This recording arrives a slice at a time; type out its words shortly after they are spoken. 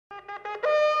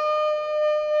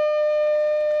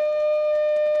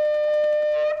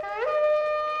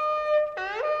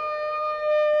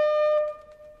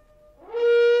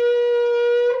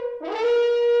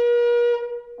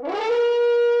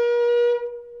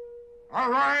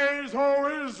Arise,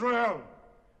 O Israel!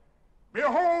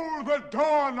 Behold the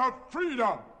dawn of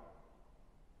freedom!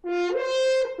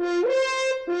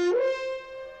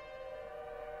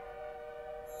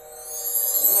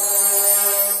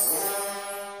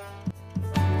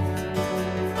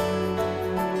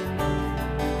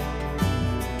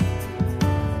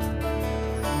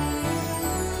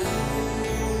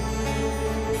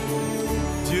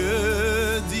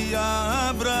 Dieu dit à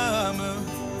Abraham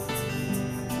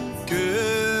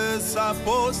que sa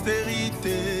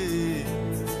postérité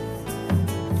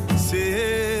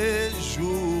séjournerait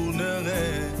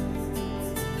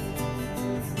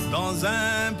dans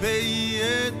un pays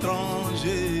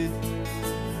étranger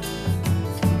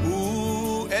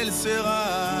où elle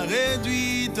sera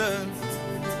réduite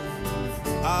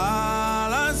à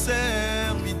la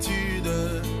servitude.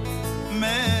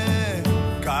 Mais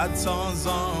 400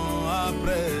 ans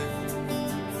après,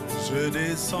 je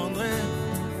descendrai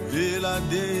et la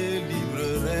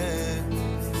délivrerai.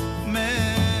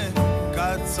 Mais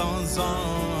 400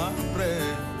 ans après,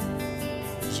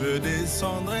 je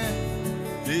descendrai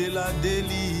et la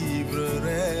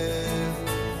délivrerai.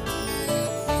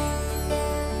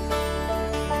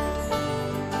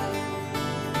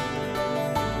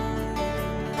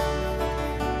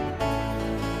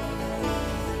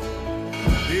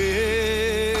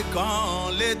 Et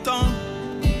quand les temps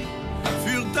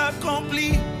furent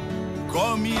accomplis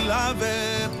comme il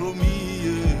avait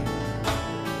promis,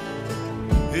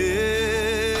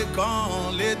 et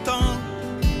quand les temps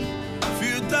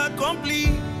furent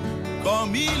accomplis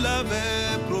comme il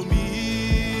avait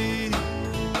promis,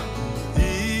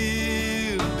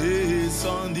 il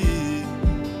descendit,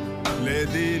 les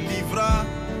délivra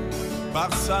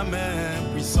par sa main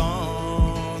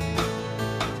puissante.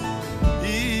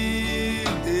 Il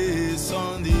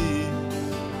descendit,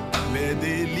 les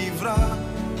délivra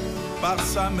par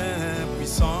sa main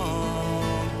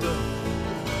puissante.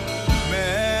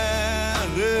 Mais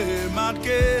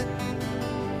remarquez,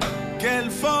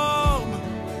 quelle forme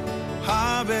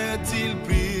avait-il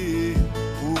pris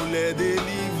pour les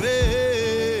délivrer?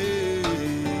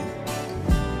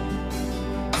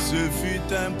 Ce fut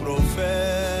un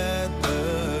prophète,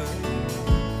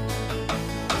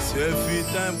 ce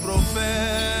fut un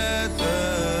prophète,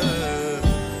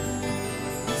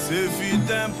 ce fut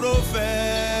un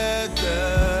prophète.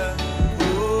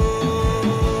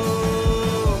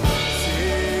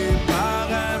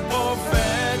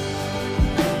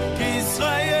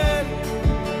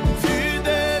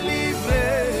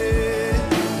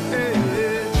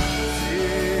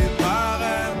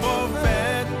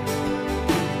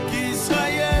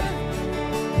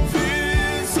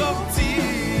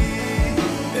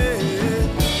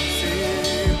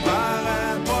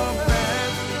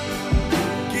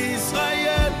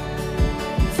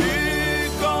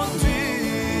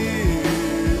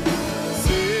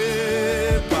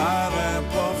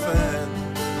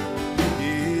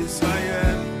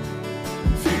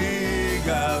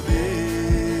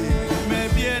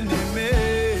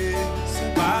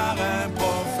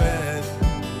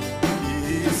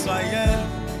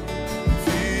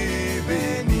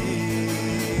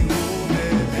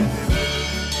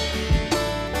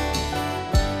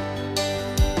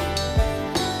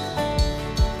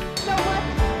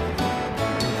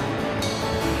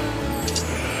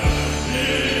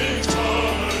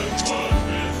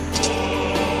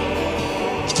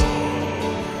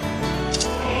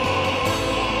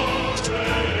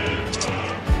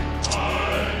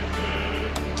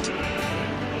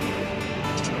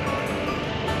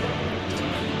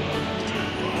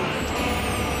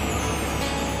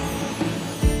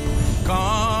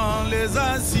 Les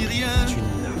Assyriens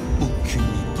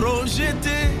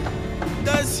projetaient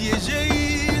d'assiéger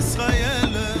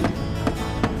Israël.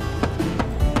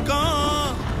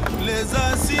 Quand les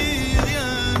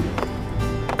Assyriens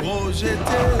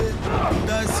projetaient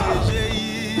d'assiéger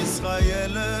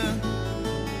Israël,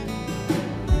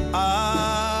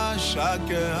 à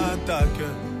chaque attaque,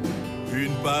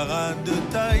 une parade de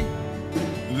taille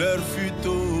leur fut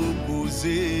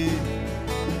opposée.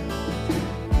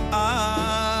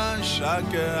 À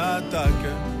chaque attaque,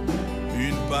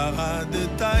 une parade de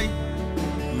taille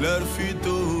leur fut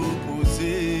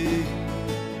opposée.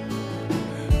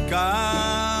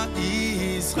 Car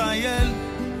Israël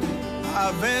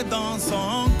avait dans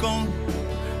son camp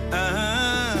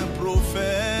un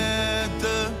prophète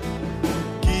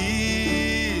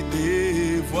qui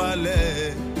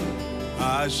dévoilait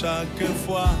à chaque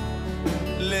fois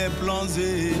les plans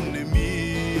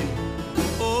ennemis.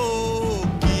 Oh,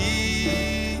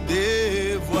 qui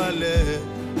dévoilait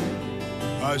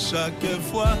à chaque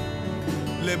fois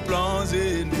les plans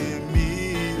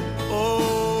ennemis. Oh,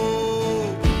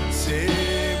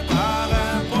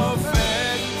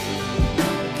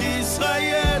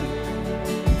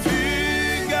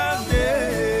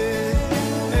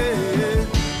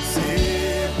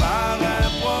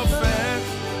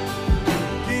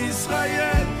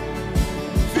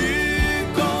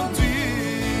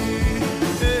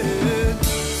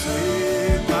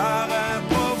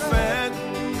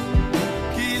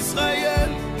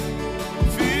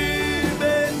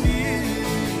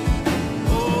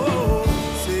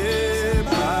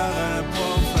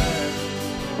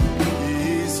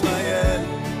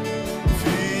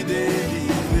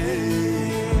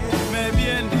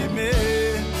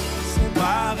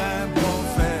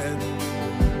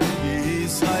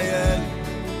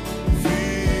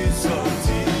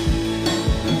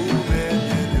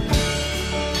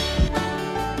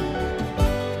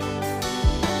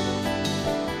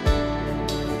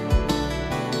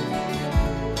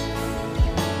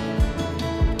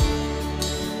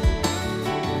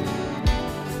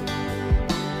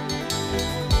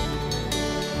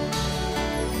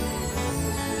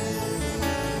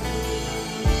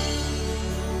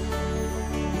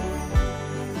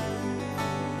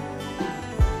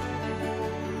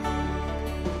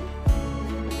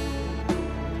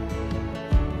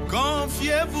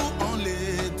 Confiez-vous en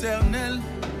l'Éternel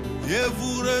et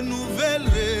vous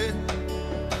renouvellerez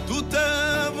toutes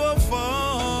vos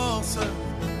forces.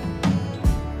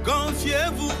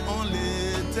 Confiez-vous en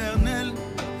l'Éternel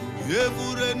et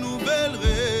vous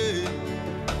renouvellerez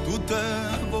toutes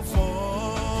vos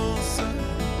forces.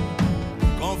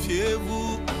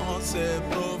 Confiez-vous en ces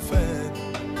prophètes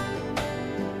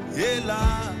et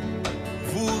là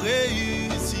vous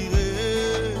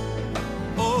réussirez.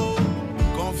 Oh,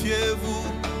 confiez-vous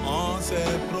en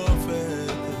ces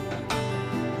prophètes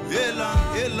et là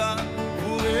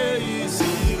vous réussirez.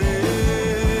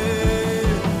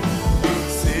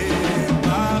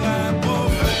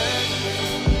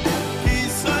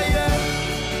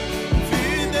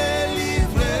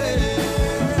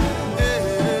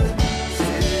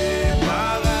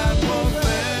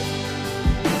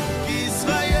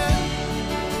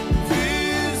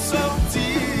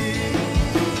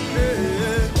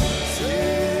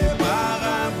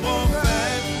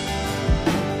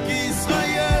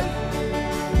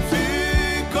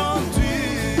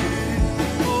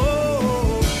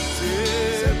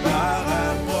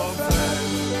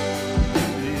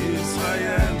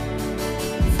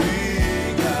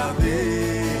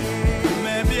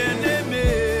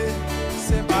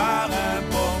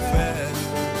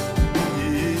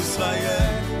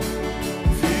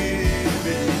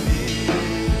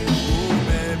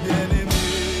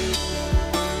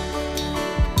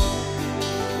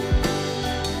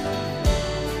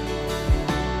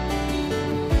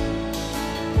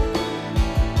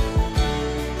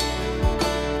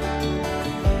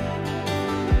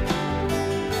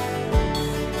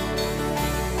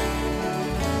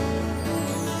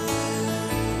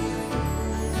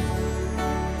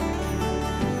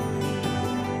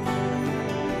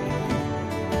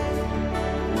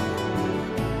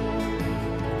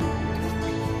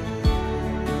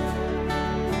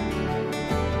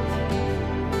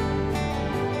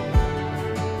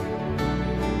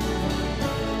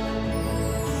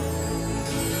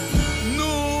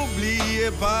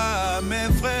 Pas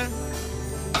mes frères,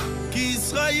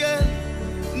 qu'Israël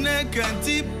n'est qu'un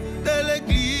type de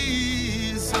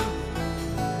l'Église.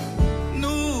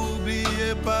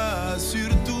 N'oubliez pas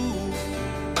surtout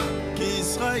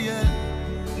qu'Israël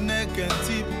n'est qu'un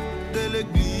type de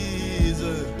l'Église.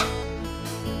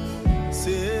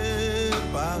 C'est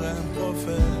par un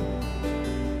prophète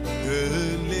que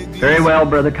l'Église. Very well,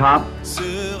 Brother Kopp.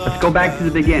 Let's go back to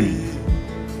the beginning.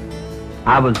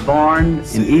 I was born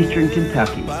in eastern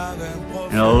Kentucky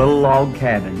in a little log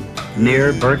cabin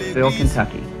near Burkesville,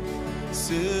 Kentucky.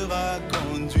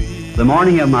 The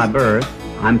morning of my birth,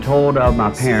 I'm told of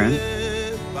my parents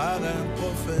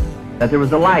that there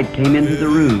was a light came into the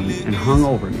room and hung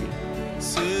over me.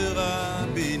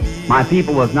 My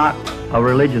people was not a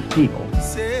religious people.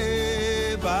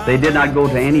 They did not go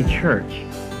to any church.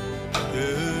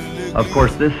 Of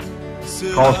course, this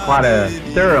caused quite a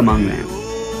stir among them.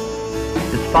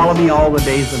 It's followed me all the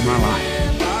days of my life.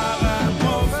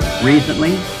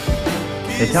 Recently,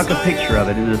 they took a picture of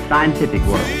it in the scientific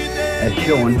world, as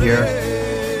shown here.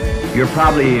 You're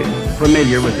probably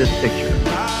familiar with this picture.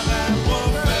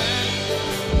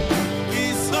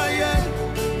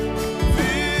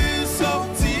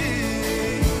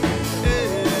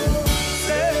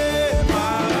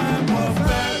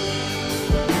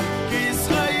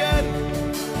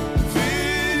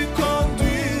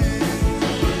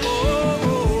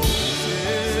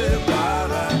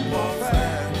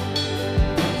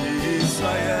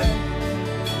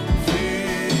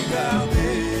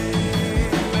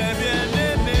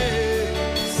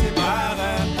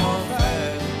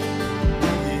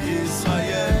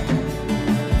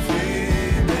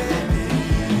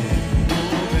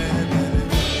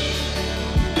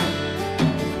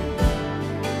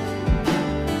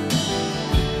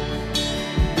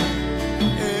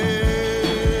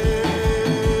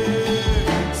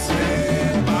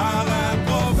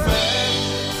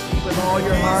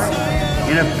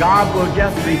 And if God will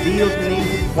just reveal to me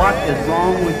what is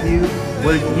wrong with you,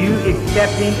 will you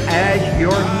accept Him as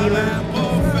your healer?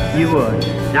 You would.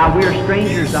 Now, we are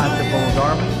strangers, I suppose,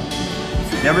 are we?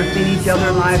 Never seen each other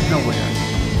in life nowhere.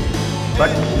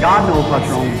 But God knows what's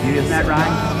wrong with you, isn't that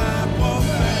right?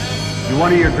 You're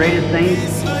one of your greatest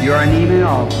saints. You're anemic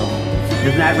also.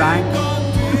 Isn't that right?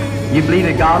 You believe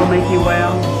that God will make you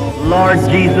well? Lord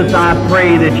Jesus, I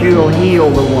pray that you'll heal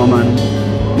the woman.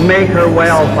 Make her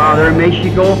well, Father. May she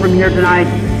go from here tonight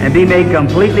and be made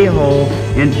completely whole.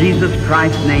 In Jesus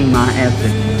Christ's name I ask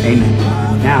it. Amen.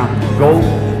 Now, go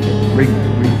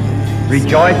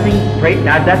rejoicing. Pray.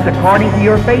 Now, that's according to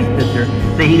your faith, sister.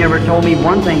 See, he never told me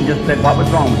one thing, just said what was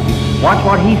wrong with you. Watch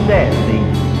what he says, see.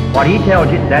 What he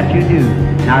tells you, that you do.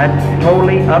 Now that's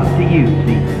totally up to you,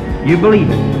 see. You believe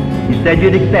it. You said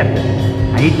you'd accept it.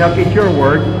 Now he took it your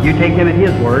word. You take him at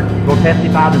his word. Go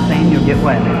testify the same, you'll get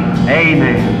wet.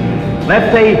 Amen.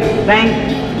 Let's say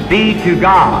thanks be to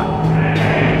God.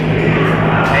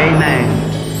 Amen.